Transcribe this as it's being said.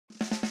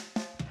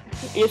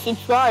Yeah,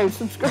 subscribe.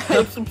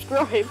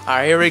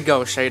 Alright, here we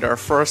go, Shade. Our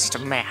first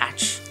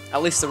match.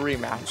 At least a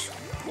rematch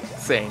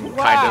thing,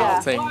 Wow. kind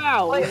of thing.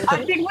 Wow. Like,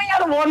 I think we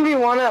had a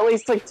 1v1 at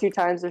least like 2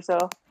 times or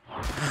so.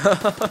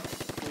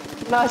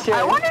 Not sure.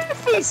 I want to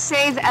see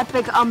Shade's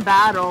epic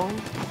battle.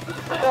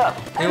 Yeah.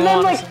 And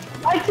then like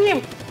I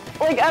keep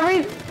like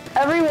every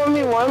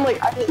 1v1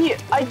 like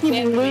I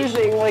keep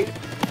losing. Like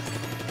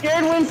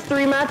Jared wins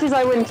 3 matches,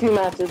 I win 2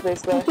 matches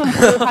basically.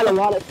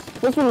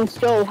 This one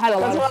still had a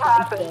lot That's of what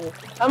happened.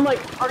 I'm like,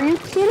 are you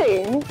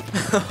kidding?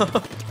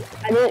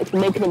 I didn't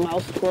make the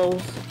mouse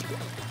close.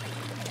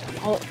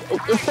 Oh,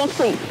 it sucks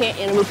that you can't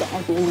animate the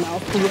ugly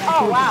mouse.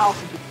 Oh wow.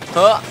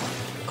 Huh?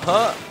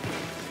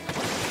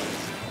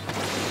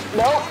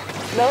 No.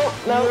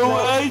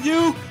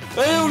 I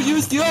don't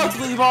use the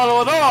ugly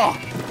model at all.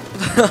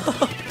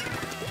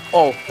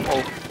 Oof.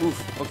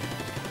 Okay.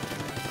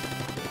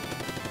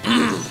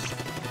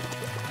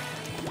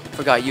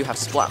 Forgot you have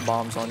splat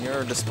bombs on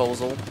your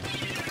disposal.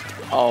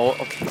 Oh,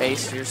 okay,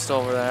 so you're still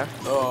over there.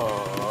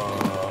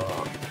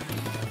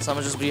 So I'm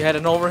gonna just be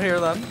heading over here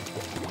then.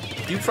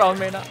 You probably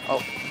may not. Oh,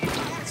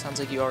 sounds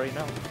like you already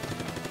know.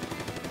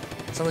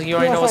 Sounds like you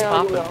already know what's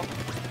popping.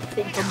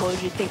 Think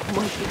emoji.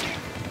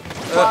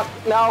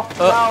 No.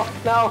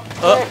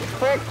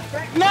 Frick.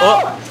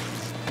 No!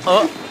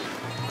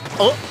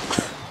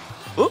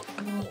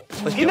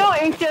 You know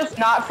ink just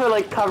not for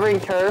like covering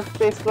turf,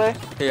 basically?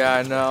 Yeah,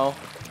 I know.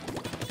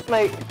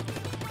 Like,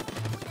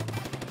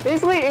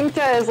 basically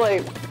Inkjet is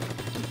like,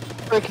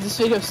 Frick, this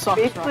video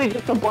sucks. basically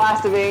just a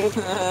blast of ink.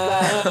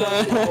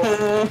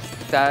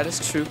 That is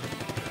true.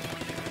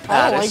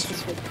 I don't like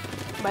this one.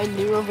 My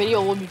newer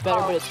video will be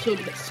better, but it's still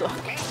gonna suck.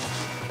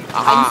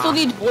 I still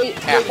need wait.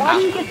 Why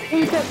do you get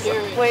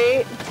Inkjet?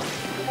 Wait.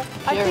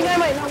 I think I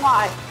might know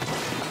why.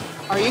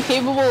 Are you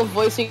capable of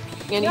voicing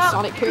any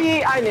Sonic character?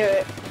 See, I knew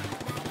it.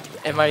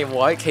 Am I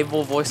what?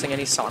 Capable of voicing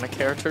any Sonic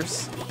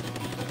characters?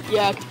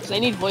 Yeah, because I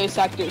need voice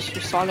actors for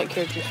Sonic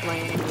characters for my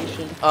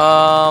animation.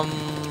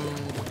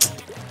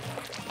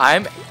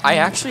 I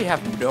actually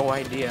have no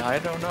idea. I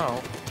don't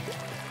know.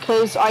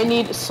 Because I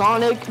need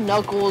Sonic,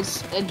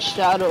 Knuckles, and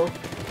Shadow.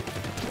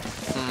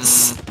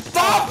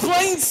 Stop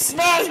playing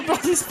Smash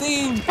Bros.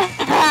 Theme!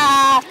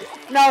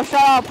 No,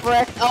 shut up,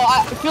 Rick. Oh,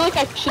 I feel like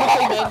I should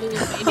have played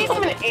I didn't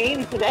even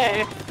aim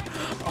today.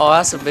 Oh,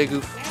 that's a big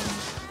oof.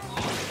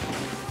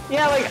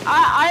 Yeah, like,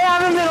 I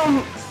haven't been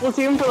on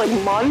Splatoon for like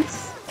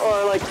months,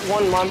 or like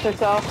 1 month or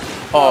so.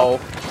 Oh.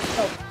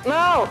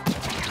 No!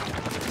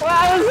 Well,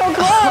 I was so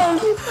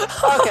close!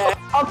 Okay,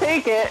 I'll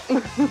take it.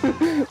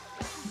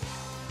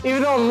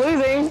 Even though I'm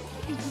losing.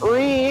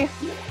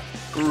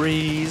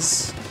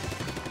 Breeze.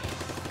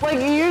 Like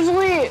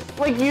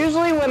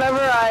usually whenever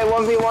I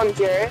 1v1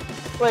 Jared,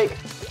 like,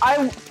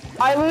 I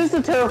lose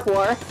the turf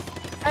war,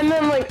 and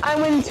then like, I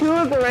win 2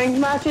 of the ranked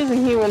matches,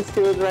 and he wins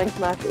 2 of the ranked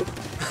matches.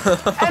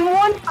 And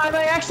one time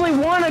I actually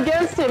won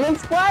against him in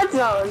Splat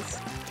Zones.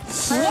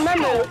 I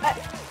remember that.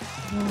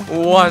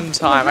 One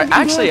time. I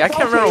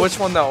can't remember which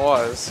one that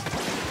was.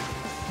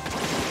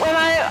 When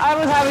I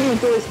was having the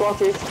Billy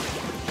Squelchers.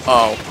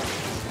 Oh.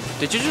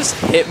 Did you just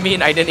hit me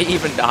and I didn't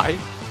even die?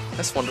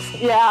 That's wonderful.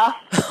 Yeah.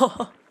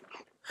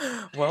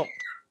 Well.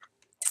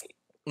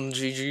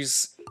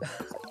 GG's.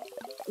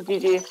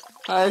 GG.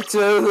 I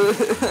too.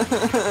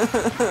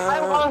 I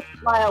lost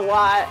by a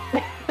lot.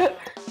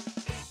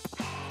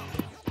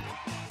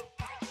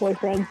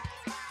 boyfriend.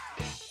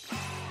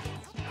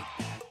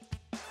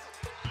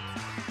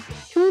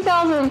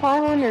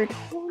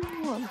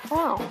 2,521.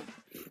 Wow.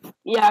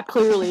 Yeah,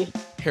 clearly.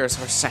 Here's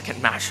our second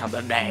match of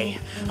the day.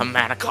 A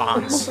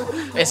Manacons.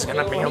 It's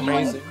gonna be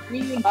amazing.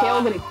 Me and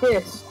Kale gonna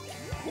kiss.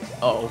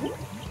 Oh.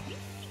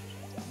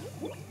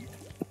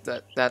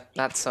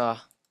 That's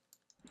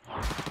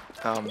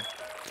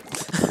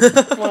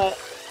What?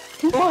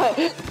 What?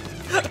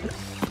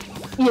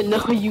 You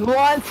know you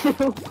want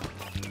to.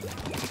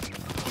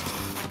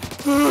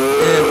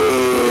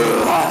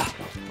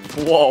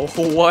 Whoa,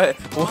 what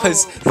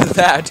was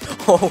that?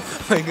 Oh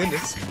my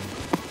goodness.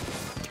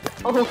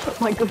 Oh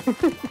my goodness.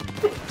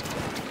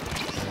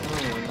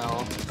 Oh no.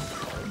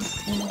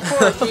 Of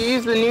course, you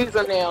use the news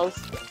on nails.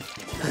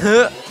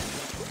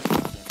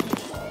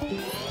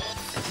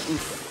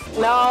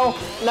 No.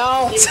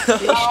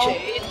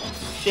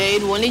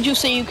 Shade, when did you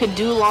say you could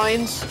do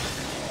lines?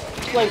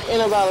 Like in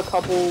about a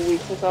couple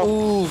weeks or so.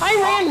 Ooh. I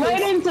ran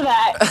right into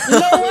that. You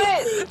know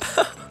what?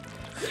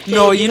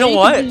 No, you know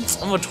what?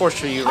 I'm gonna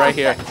torture you right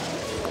here.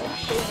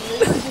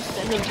 Just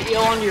send a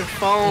video on your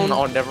phone.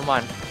 Oh, never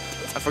mind.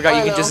 I forgot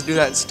you can just do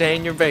that and stay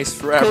in your base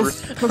forever.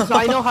 Because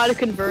I know how to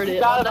convert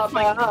it.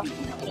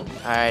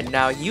 Alright,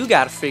 now you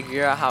gotta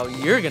figure out how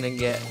you're gonna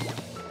get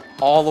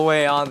all the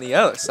way on the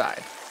other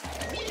side.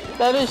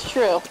 That is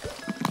true.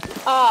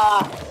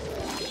 Oh,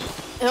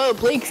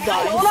 Blake's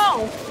died. I don't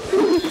know.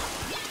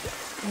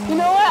 You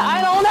know what?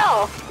 I don't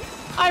know.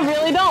 I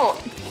really don't.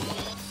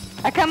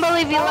 I can't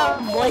believe you let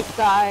Blake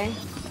die.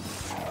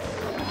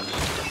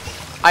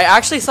 I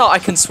actually thought I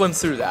can swim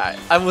through that.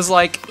 I was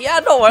like, yeah,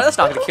 no, that's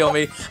not gonna kill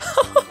me.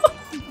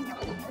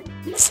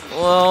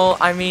 Well,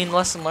 I mean,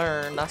 lesson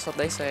learned. That's what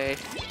they say.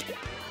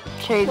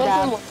 Shade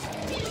down.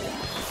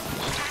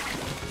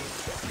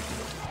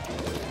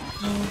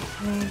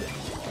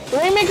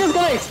 Rainmaker's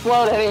gonna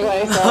explode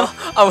anyway, so.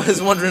 I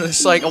was wondering,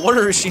 it's like, I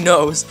wonder if she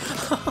knows.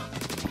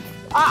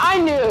 I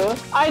knew.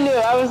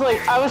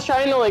 I was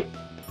trying to like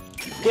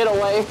get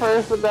away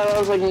first, but then I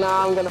was like,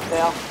 nah, I'm gonna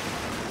fail.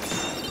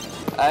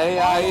 I'm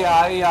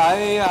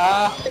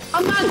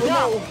not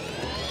dumb.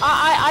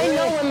 I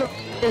know when the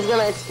is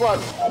gonna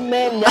explode.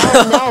 Man,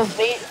 now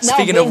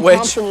Speaking of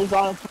which,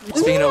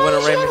 speaking of when a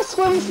I should Rainmaker. have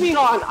swim speed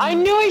on. I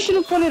knew I should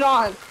have put it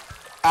on.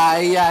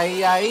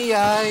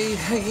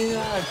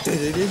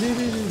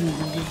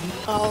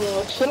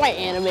 Oh, should I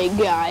animate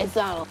guys?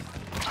 I don't.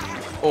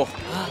 Oh.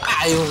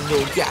 I don't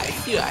know, guys.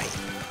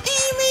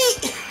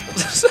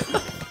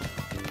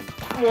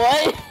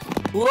 What?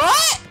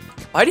 What?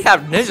 Why do you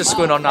have Ninja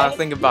Squid on now to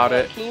think about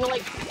it? Can you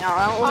like?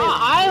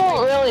 I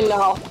don't really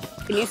know.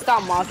 Can you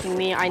stop mocking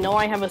me? I know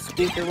I have a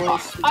squeaker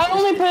voice. I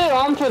only put it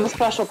on for the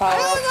special power.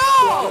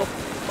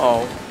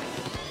 Oh.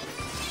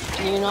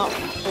 Can you not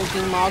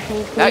freaking mock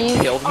me, please? That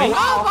killed me. I'm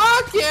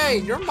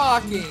mocking! You're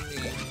mocking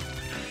me.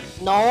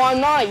 No, I'm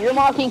not. You're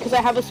mocking because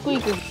I have a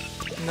squeaker.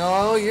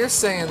 No, you're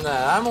saying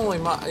that. I'm only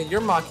you're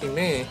mocking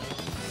me.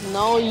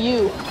 No,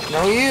 you.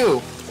 No,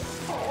 you.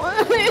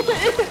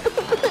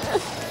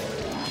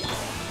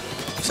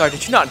 Sorry,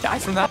 did you not die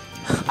from that?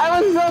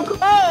 I was so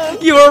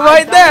close. You were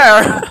right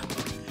there!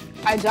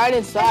 I died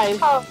inside.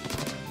 Oh,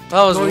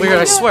 That was weird,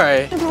 I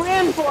swear. I just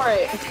ran for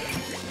it.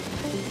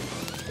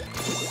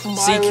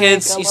 See,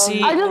 kids, you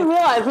see. I just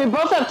realized we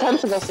both have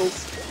tentacles.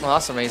 Well,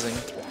 that's amazing.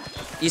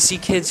 You see,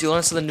 kids, you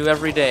learn something new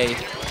every day.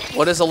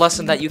 What is a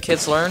lesson that you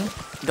kids learn?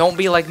 Don't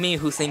be like me,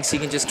 who thinks he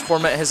can just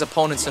torment his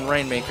opponents in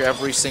Rainmaker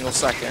every single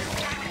second.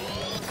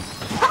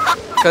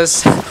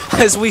 Because,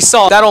 as we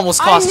saw, that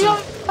almost cost him. I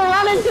knew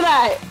I ran into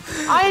that.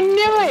 I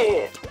knew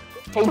it.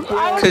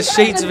 Because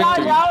Shade's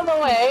victory. Out of the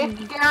way.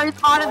 Gary's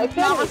on and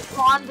not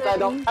responding. I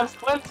don't have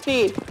sprint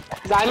speed.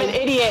 Because I'm an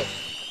idiot.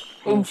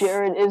 Hey,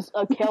 Jared, is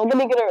Kale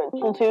gonna get a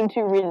Splatoon 2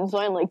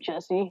 redesign like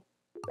Jesse?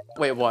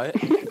 Wait, what?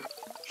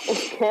 Is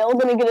Kale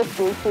gonna get a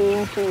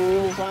Splatoon 2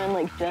 redesign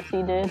like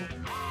Jesse did?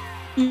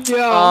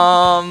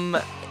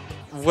 Yeah.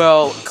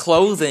 Well,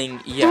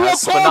 clothing,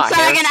 yes, but not so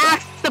I can hairstyle.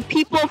 ask the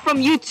people from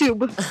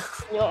YouTube.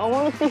 Yo, I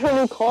want to see her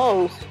new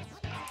clothes.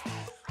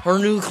 Her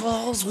new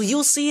clothes, well,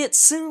 you'll see it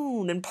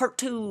soon in part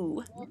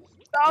 2.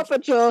 Star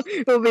Patrol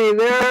will be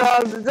there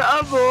on the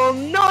double.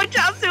 No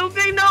chance to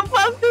be no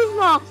plus too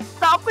small.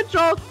 Star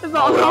Patrol is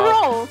on the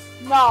roll.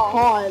 No. Come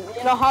on,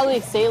 you know how they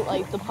say,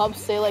 like, the pubs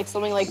say, like,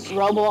 something like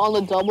rubble on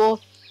the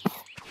double?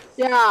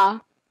 Yeah.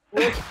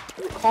 Rick,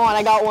 come on,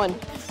 I got one.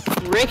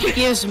 Rick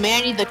gives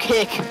Manny the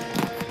kick.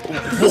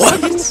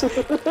 What?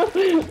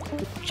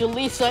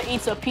 Jaleesa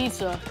eats a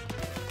pizza.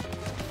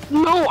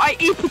 No, I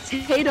eat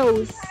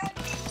potatoes.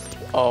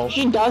 Oh.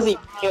 She does eat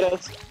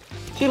potatoes.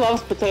 She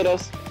loves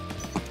potatoes.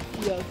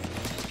 Yes.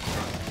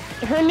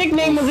 Her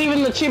nickname was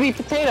even the Chibi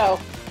Potato.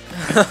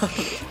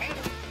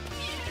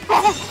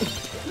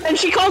 And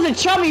she calls it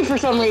Chubby for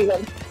some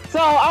reason. So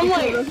I'm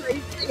like,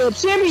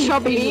 Chibi,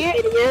 Chubby, you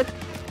idiot.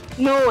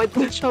 No,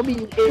 it's Chubby,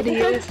 you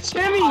idiot. It's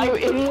Chibi, you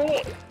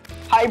idiot.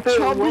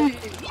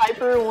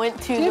 Piper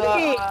went to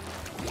the,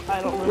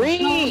 I don't know.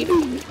 Read.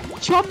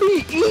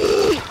 Chubby,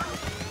 eat.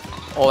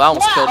 Oh, that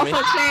almost killed me.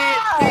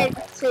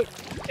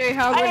 Say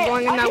how we're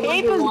going in that I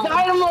hate this 1v1.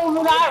 Dynamo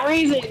for that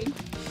reason.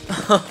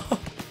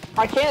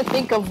 I can't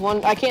think of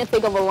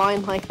a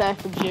line like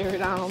that for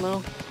Jared, I don't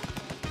know.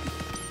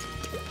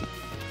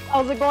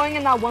 How's it going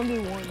in that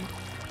 1v1?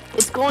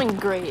 It's going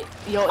great.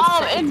 Yo,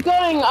 It's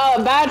going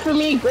bad for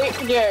me, great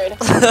for Jared.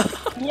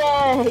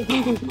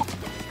 Yay!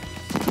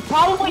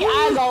 Probably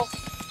as all.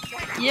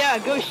 Yeah,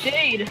 go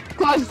Shade.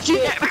 Because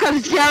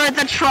Jared's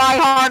a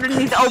tryhard and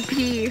he's OP.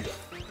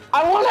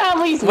 I want to at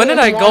least. When did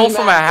win I go one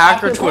from a match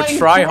hacker after to a playing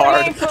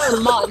tryhard? Fortnite for a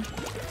month.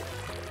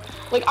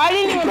 Like I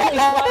didn't even play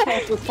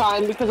Splatoon this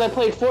time because I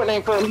played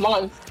Fortnite for a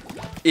month.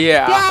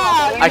 Yeah.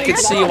 I could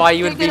see why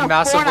you would be Speaking of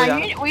massively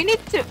Fortnite, down. we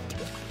need to.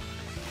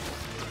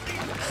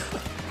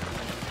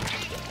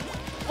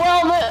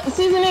 Well, the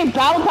Season 8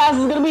 Battle Pass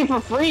is gonna be for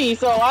free,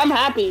 so I'm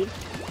happy.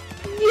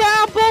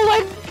 Yeah, but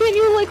like, can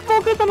you like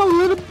focus on a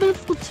little bit of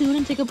Splatoon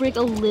and take a break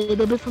a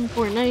little bit from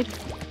Fortnite?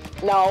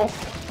 No.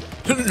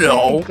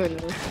 No.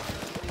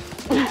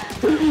 No!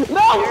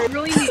 Jared,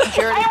 really need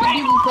Jared. I think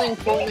you've been playing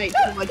Fortnite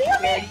too much,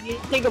 Jared. You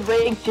need to take a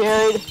break,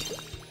 Jared.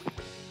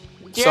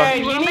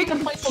 Jared, you need to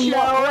play some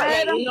more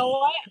Fortnite, you know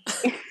what?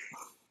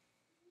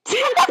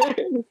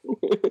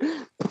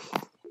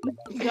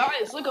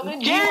 Guys, look, I'm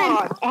in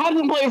Jared, I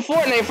haven't played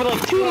Fortnite for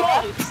like 2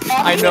 months.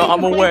 I know,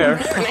 I'm aware.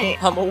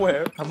 I'm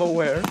aware.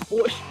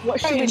 What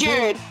should Hey, we do?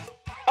 Jared.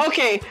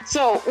 Okay,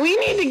 so we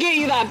need to get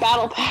you that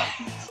Battle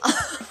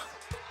Pass.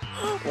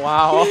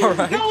 Wow,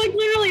 alright. No, like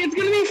literally, it's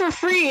gonna be for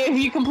free if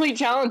you complete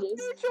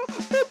challenges.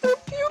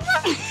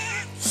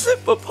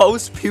 But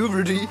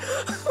post-puberty.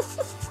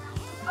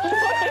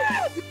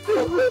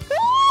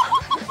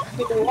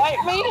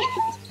 White me?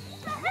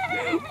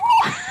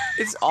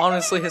 It's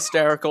honestly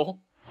hysterical.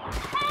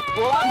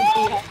 Well, I'm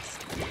BS.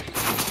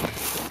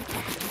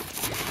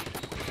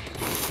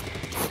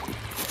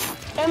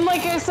 And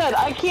like I said,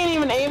 I can't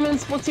even aim in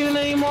Splatoon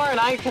anymore, and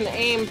I can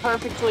aim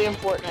perfectly in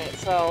Fortnite,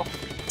 so...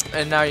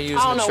 And now you're using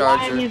I don't a know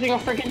charger. why I'm using a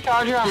freaking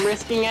charger, I'm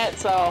risking it,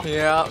 so...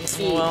 Yeah,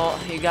 well,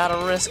 you gotta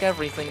risk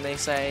everything, they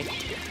say.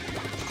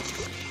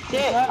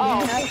 Yeah,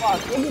 oh,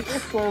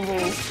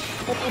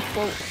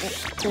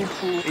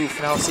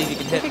 Oof, now let's see if you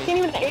can I hit me. can't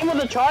even aim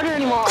with a charger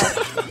anymore.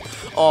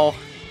 Oh.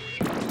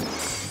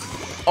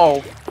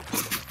 Oh.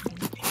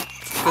 Good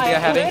thing I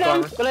had hit ink him,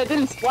 armor. but I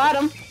didn't splat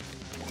him.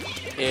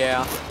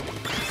 Yeah.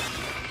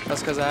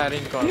 That's because I had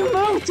ink armor. You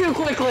moved too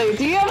quickly.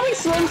 Do you have like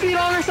swim feet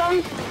on or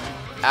something?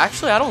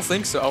 Actually, I don't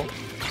think so.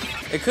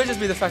 It could just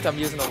be the fact I'm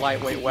using a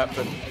lightweight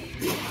weapon.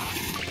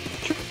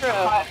 True.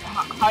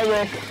 Hi,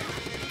 Rick.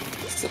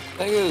 This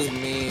nigga is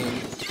mean.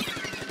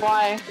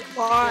 Why?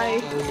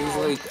 Why?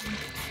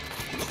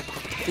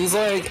 He's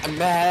like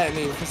mad at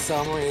me for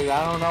some reason.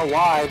 I don't know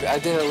why. I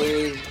did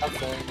literally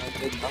nothing. I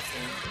did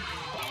nothing.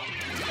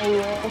 Oh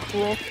yeah, it's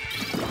Rick.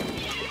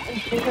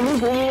 Can we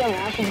bring you a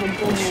map of the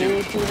good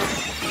news?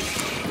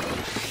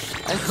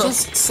 I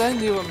just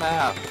sent you a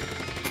map.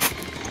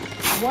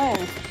 When?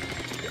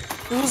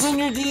 It was in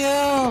your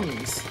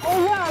DMs.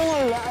 Oh yeah, I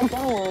wanted that. I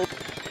downloaded.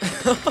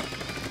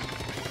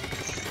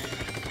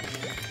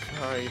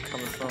 Where are you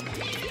coming from?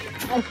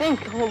 I think,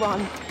 hold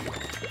on.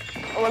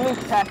 Oh, let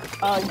me check.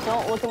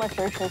 Don't look at my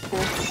search history.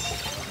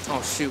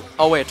 Oh shoot.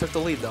 Oh wait, I took the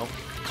lead though.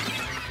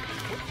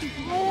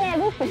 Oh yeah,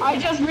 this is I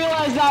just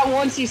realized that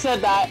once you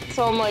said that,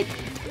 so I'm like...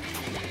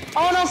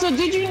 Oh, and also,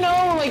 did you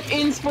know, like,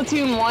 in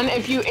Splatoon 1,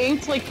 if you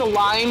inked, like, the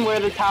line where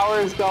the tower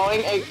is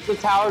going, the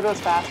tower goes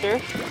faster?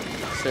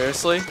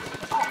 Seriously?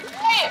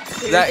 Wait!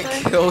 That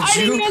killed I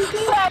didn't you? even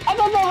see that! I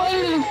thought that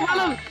was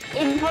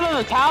in front of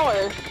the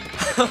tower.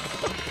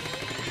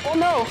 Oh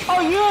no! Oh,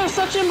 you have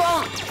suction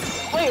bomb!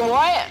 Wait,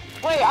 what?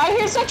 Wait, I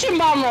hear suction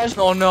bomb rush!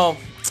 Oh no.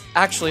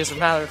 Actually, as a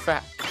matter of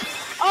fact.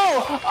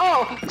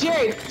 Oh!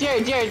 Jared!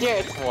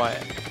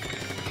 What?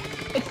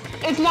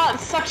 It's not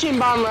suction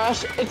bomb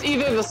rush, it's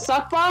either the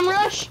suck bomb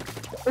rush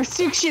or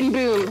suction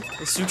boom.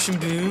 The Suction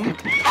Boom?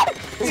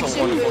 That's a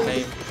Suction wonderful boom.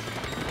 name.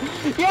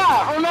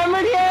 Yeah,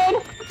 remember,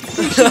 Jared?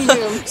 Suction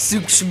boom.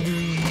 Suction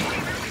Boom.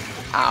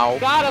 Ow.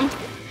 Got him.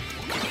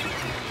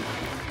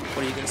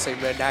 What are you gonna say,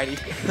 Red Nighty?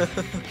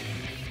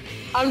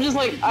 I'm just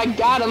like, I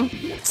got him.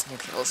 Okay,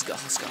 let's go,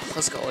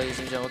 ladies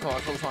and gentlemen. Come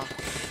on.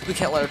 We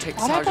can't let her take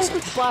the Why tower did I just put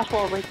like that. splash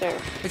wall right there?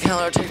 We can't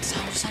let her take the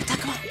tower just like that.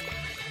 Come on.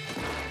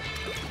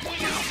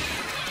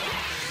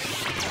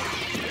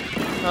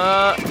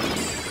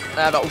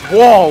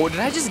 Whoa! Did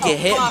I just get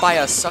hit by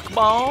a suck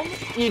bomb?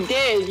 You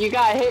did. You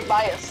got hit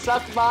by a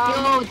suck bomb.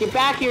 Yo, get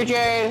back here,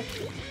 Jared.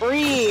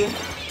 Free.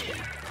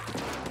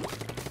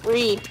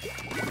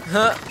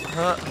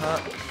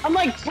 I'm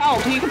like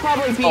Kelp. He could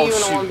probably beat you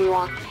in a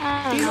 1v1.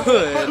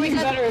 Good. Probably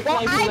better at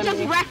Well, sniping I than just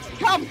me. wrecked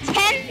Kelp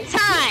 10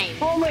 times!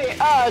 Holy,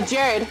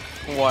 Jared.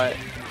 What?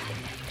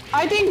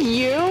 I think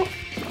you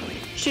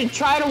should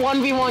try to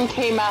 1v1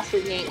 K-Master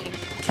Gaming.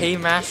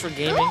 K-Master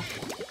Gaming?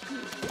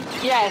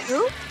 Yes.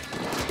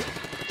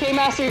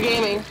 K-Master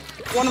Gaming.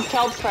 One of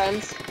Kelp's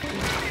friends.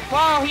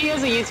 Well, he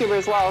is a YouTuber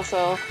as well,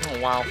 so... Oh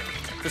wow.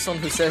 For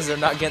someone who says they're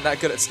not getting that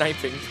good at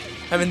sniping.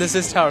 I mean, this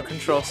is tower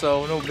control,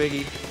 so no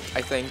biggie,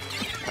 I think.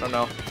 I don't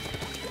know.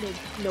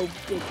 no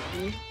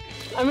biggie.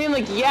 I mean,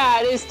 like,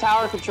 yeah, it is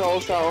tower control,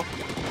 so...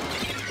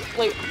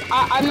 Like,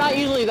 I'm not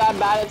usually that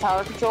bad at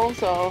tower control,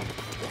 so...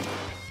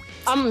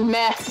 I'm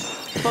meh,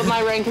 but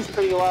my rank is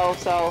pretty low,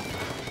 so...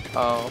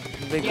 Oh,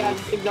 biggie. Yeah,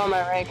 ignore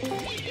my rank.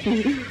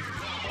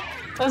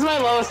 That's my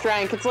lowest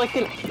rank. It's like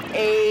an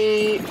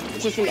A...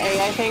 just an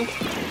A, I think.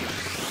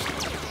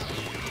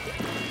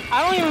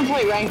 I don't even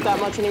play rank that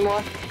much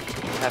anymore.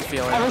 That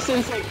feeling. Ever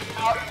since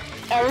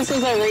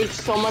I raged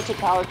so much at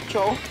tower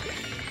control.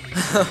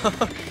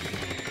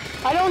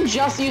 I don't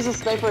just use a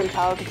sniper in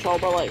tower control,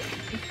 but like...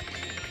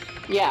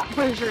 Yeah.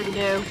 Pretty sure you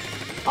do.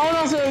 Oh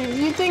no, so if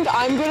you think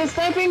I'm good at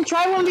sniping,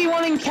 try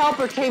 1v1 in Kelp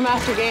or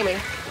K-Master Gaming.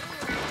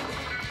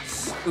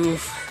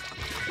 Oof.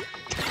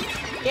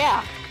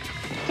 Yeah.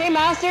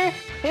 K-Master,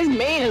 his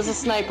main is a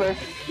sniper.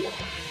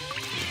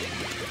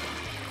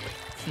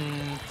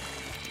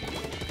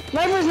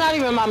 Sniper's not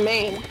even my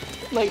main.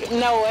 Like,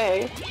 no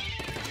way.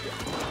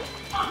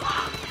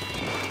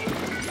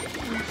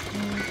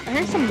 I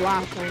heard some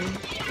laughing.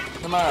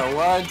 No matter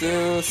what I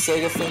do,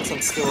 Sega thinks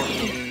I'm still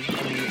mean.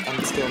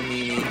 I'm still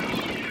meanie.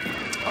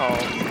 Oh.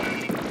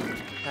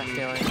 That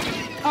feeling.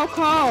 How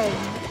come?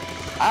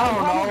 I don't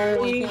know.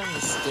 Probably- I can't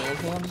understand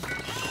him.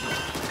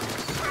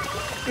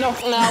 No.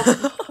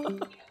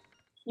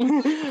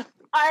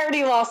 I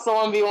already lost the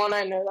 1v1,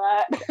 I know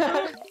that.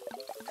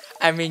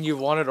 I mean, you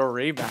wanted a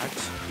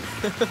rematch.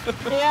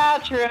 Yeah,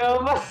 true,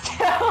 but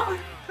still.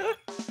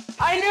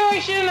 I knew I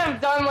shouldn't have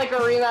done like a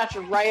rematch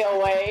right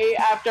away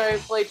after I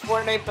played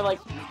Fortnite for like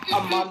a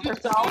month or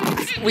so.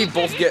 We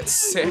both get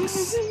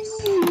 6.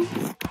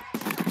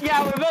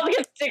 Yeah, we both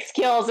get 6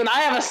 kills, and I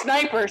have a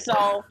sniper,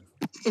 so...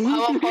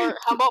 How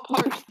about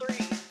part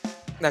 3?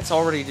 That's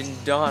already been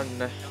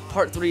done.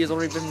 Part 3 has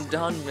already been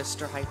done,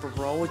 Mr. Hyper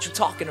Bro. What you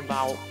talking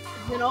about?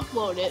 It's been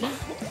uploaded.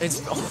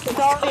 It's It's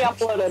already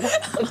uploaded.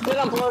 It's been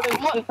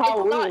uploaded since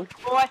Halloween.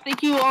 Well, I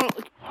think you won't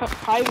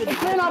private. It's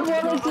been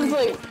uploaded since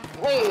like,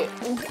 wait.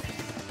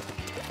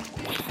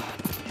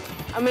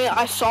 I mean,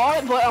 I saw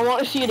it, but I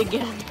want to see it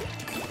again.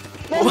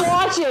 Then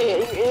watch it,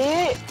 you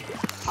idiot.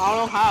 I don't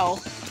know how.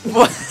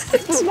 What?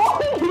 Just go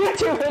on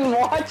YouTube and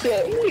watch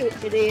it. You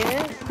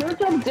idiot.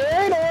 Search up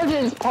Dared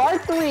Origins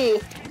Part 3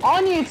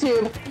 on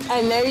YouTube,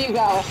 and there you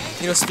go.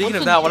 You know, speaking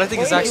of that, what I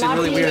think is actually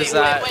really weird is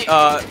that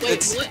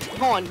it's Wait,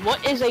 hold on.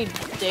 What is a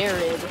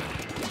Dared?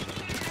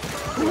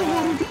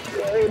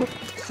 Dared.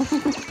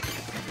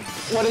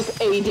 What is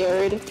a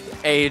Dared?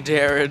 a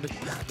Jared.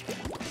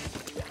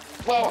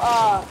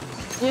 Well,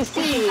 you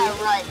see.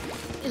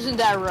 Isn't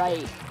that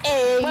right?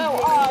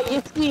 Well,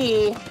 you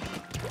see.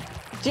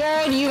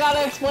 Jared, you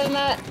gotta explain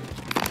that.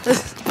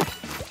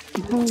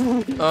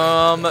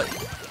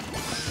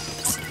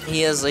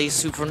 He is a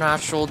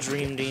supernatural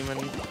dream demon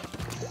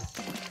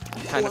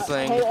kind of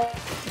thing.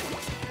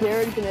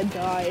 Jared's gonna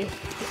die.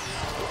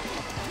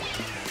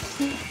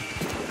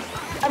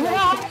 I've been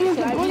out to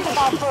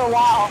about for a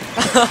while.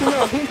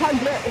 Here comes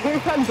Jared.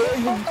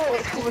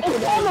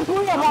 It's time to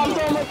play about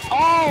so much.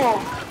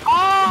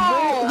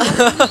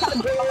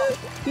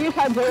 Here's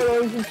how Jared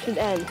Origins should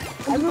end.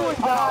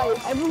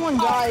 Everyone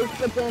dies,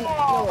 but then, no,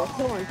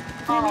 hold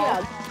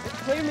on.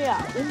 Hear me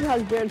out. This is how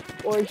Jared's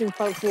Origins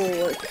Part 4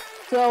 works.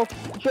 So,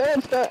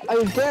 Jared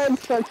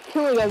starts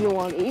killing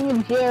everyone,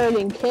 even Jared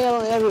and Kale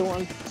and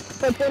everyone.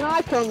 But then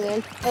I come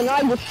in, and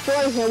I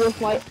destroy him with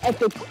my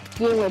epic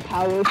gamer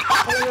powers.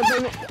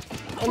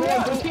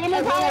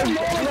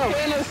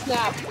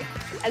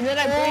 And then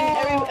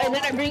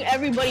I bring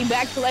everybody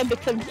back to life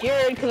except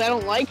Jared, because I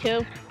don't like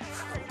him.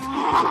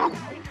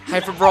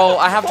 Hyper Bro,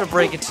 I have to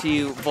break it to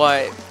you,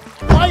 but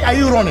why are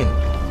you running?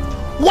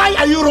 Why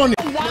are you running?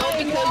 No,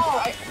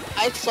 because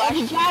I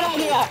slashed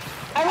idea.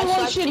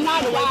 Everyone should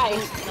not die.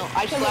 No,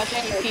 I slashed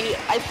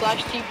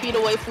TP'd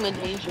away from the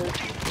danger.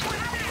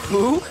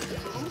 who?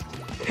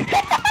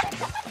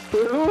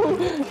 Who?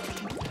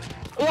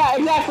 Yeah,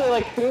 exactly,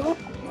 like who?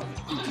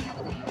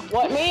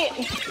 What,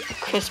 me?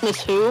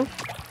 Christmas who?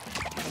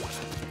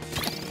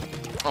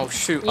 Oh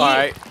shoot! All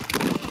right.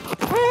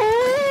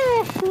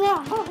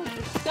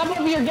 Step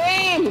up your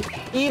game,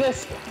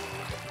 Edith.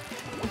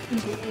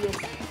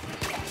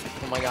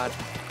 Oh my god!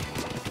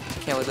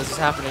 Can't believe this is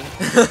happening.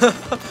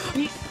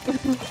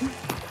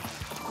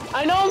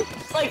 I know,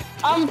 like,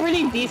 I'm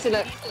pretty decent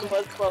at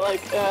but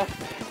like,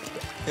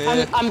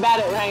 I'm bad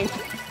at ranked.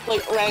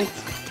 Like, ranked,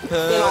 you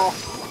know.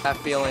 That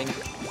feeling.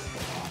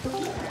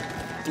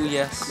 Ooh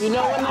yes. You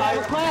know when I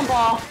clam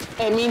ball,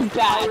 it means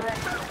bad.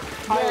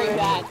 Very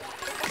bad.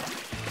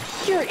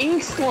 You're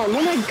Inkstorm,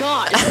 oh my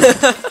god.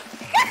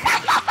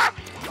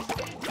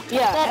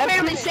 Yeah. Well,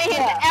 apparently say it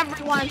to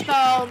everyone,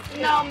 so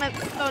no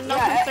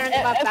concerns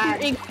about that.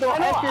 I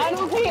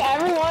don't hate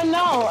everyone,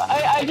 no.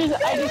 I just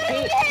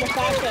hate the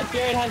fact that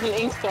Jared has an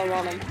Inkstorm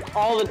on him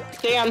all the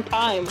damn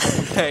time.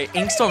 Hey,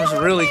 Inkstorm's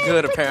really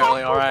good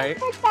apparently. All right.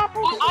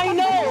 I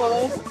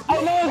know it's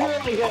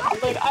really good.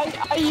 Like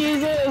I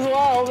use it as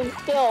well, but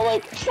still,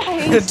 like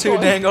I hate Too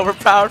Inkstorm. dang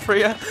overpowered for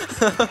you.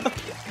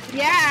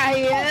 Yeah,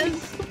 he is.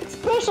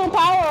 Special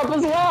power up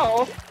as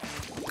well.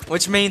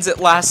 Which means it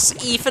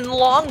lasts even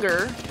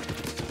longer.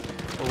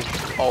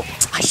 Oh,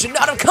 I should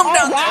not have come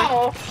down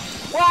Wow.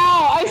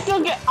 Wow, I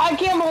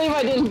can't believe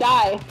I didn't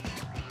die.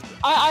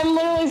 I'm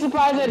literally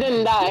surprised I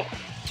didn't die.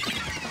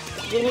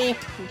 Gimme,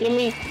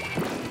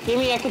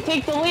 I can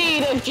take the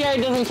lead if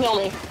Jared doesn't kill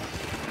me.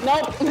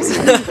 Nope.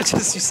 there.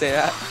 Just you say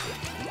that.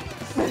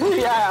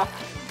 Yeah,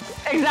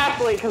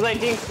 exactly, because I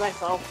jinx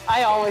myself.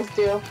 I always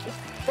do.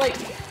 Like,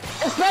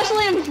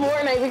 especially in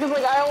Fortnite, because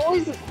like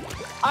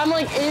I'm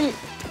like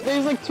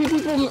there's like 2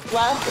 people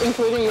left,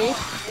 including me.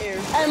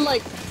 And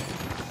like,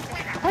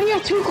 how do you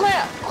have 2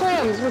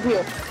 clams with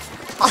you?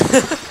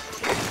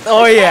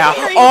 Oh yeah.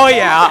 Oh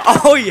yeah.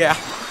 Oh yeah.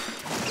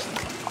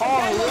 Oh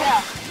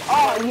yeah.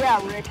 Oh yeah,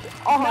 Rick.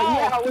 Oh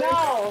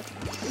yeah.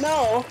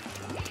 No.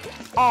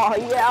 Oh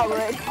yeah,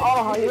 Rick.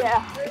 Oh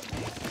yeah.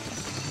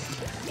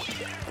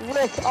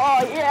 Rick.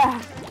 Oh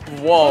yeah.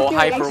 Whoa,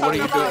 Hyper, what are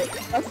you doing?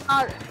 That's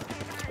not.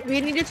 We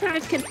need to turn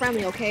this kid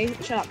friendly, okay?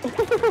 Shut up.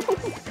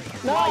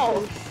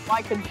 No.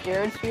 Why could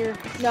Jared's here?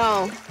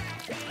 No.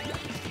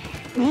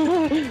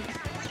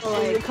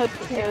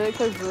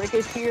 Because Rick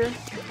is here.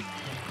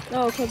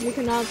 No, because we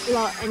cannot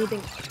allow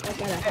anything like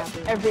that to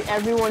happen.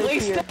 Everyone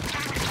is here.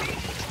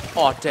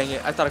 Oh dang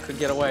it! I thought I could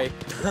get away.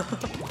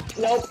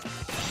 Nope.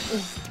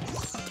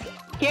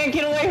 Can't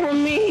get away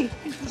from me.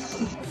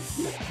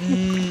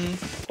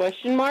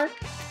 Question mark?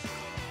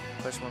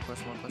 Question mark,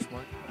 question mark, question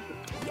mark.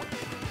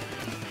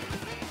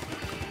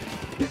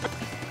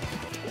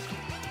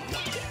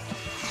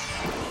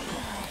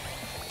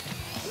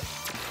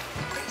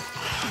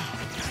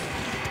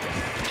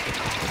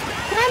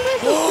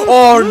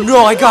 Oh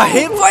no, I got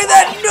hit by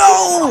that!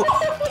 No!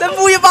 That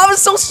Booyah Bomb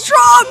is so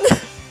strong!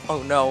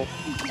 Oh no.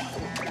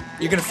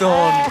 You're gonna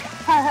film.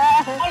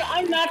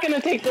 I'm not gonna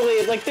take the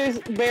lead. Like, there's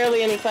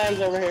barely any clans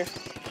over here.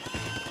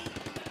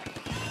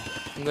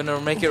 I'm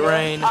gonna make it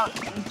rain.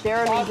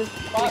 Jeremy just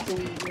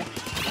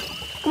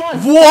Come on.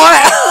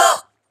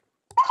 What?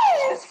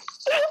 Yes!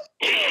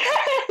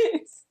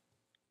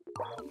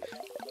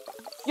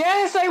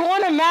 Yes, I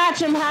won a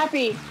match. I'm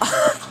happy.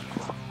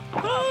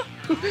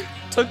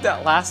 Took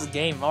that last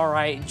game.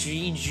 Alright,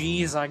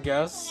 GG's, I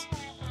guess.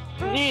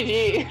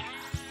 GG.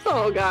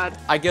 Oh god.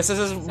 I guess this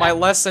is my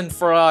lesson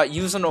for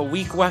using a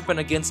weak weapon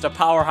against a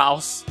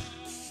powerhouse.